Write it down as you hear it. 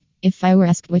If I were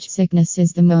asked which sickness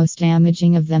is the most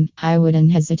damaging of them, I would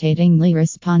unhesitatingly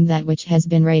respond that which has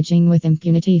been raging with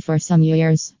impunity for some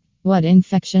years. What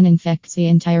infection infects the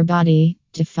entire body,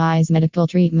 defies medical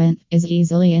treatment, is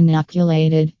easily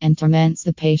inoculated, and torments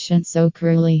the patient so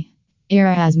cruelly?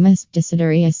 Erasmus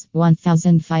Desiderius,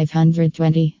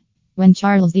 1520. When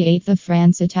Charles VIII of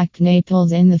France attacked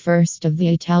Naples in the first of the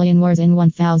Italian wars in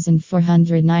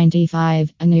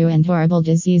 1495, a new and horrible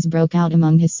disease broke out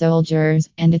among his soldiers,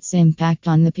 and its impact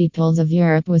on the peoples of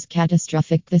Europe was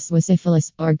catastrophic. This was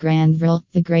syphilis, or Granville,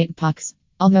 the Great Pox.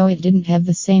 Although it didn't have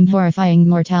the same horrifying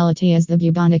mortality as the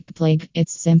bubonic plague,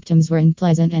 its symptoms were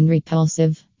unpleasant and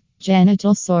repulsive.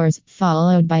 Genital sores,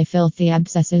 followed by filthy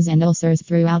abscesses and ulcers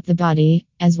throughout the body,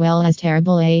 as well as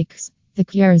terrible aches. The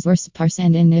cures were sparse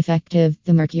and ineffective,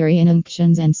 the mercury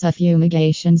injunctions and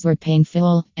suffumigations were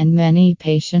painful, and many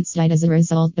patients died as a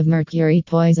result of mercury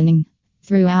poisoning.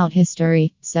 Throughout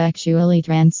history, sexually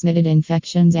transmitted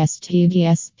infections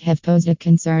 (STDs) have posed a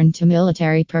concern to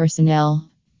military personnel.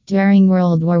 During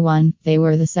World War I, they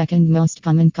were the second most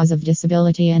common cause of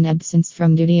disability and absence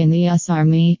from duty in the U.S.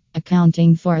 Army,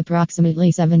 accounting for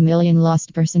approximately 7 million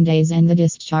lost person days and the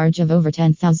discharge of over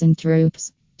 10,000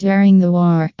 troops. During the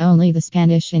war, only the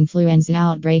Spanish influenza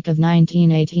outbreak of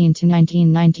 1918 to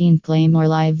 1919 claimed more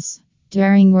lives.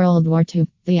 During World War II,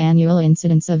 the annual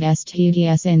incidence of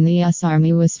STDs in the U.S.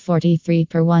 Army was 43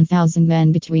 per 1,000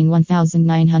 men between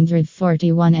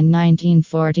 1941 and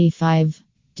 1945.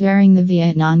 During the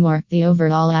Vietnam War, the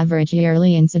overall average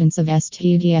yearly incidence of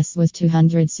STDs was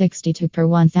 262 per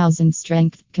 1,000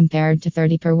 strength, compared to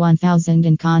 30 per 1,000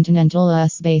 in continental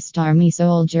US-based Army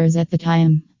soldiers at the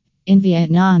time. In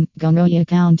Vietnam, gonorrhea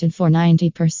accounted for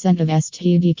 90% of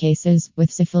STD cases,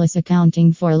 with syphilis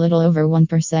accounting for a little over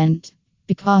 1%.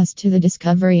 Because to the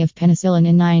discovery of penicillin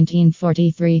in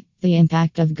 1943, the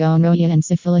impact of gonorrhea and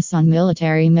syphilis on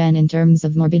military men in terms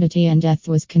of morbidity and death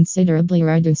was considerably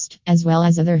reduced, as well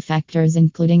as other factors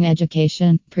including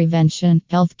education, prevention,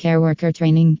 healthcare worker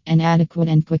training, and adequate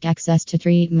and quick access to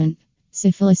treatment.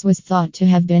 Syphilis was thought to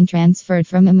have been transferred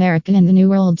from America and the New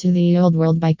World to the Old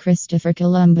World by Christopher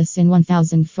Columbus in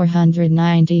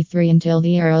 1493 until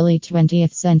the early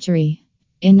 20th century.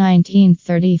 In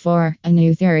 1934, a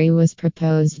new theory was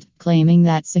proposed, claiming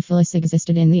that syphilis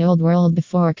existed in the Old World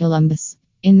before Columbus.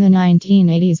 In the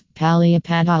 1980s,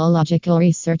 paleopathological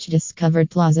research discovered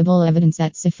plausible evidence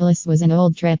that syphilis was an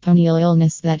old treponneal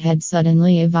illness that had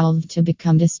suddenly evolved to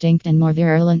become distinct and more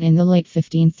virulent in the late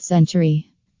 15th century.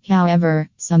 However,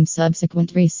 some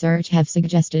subsequent research have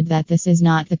suggested that this is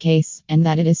not the case, and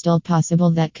that it is still possible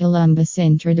that Columbus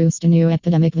introduced a new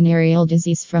epidemic venereal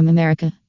disease from America.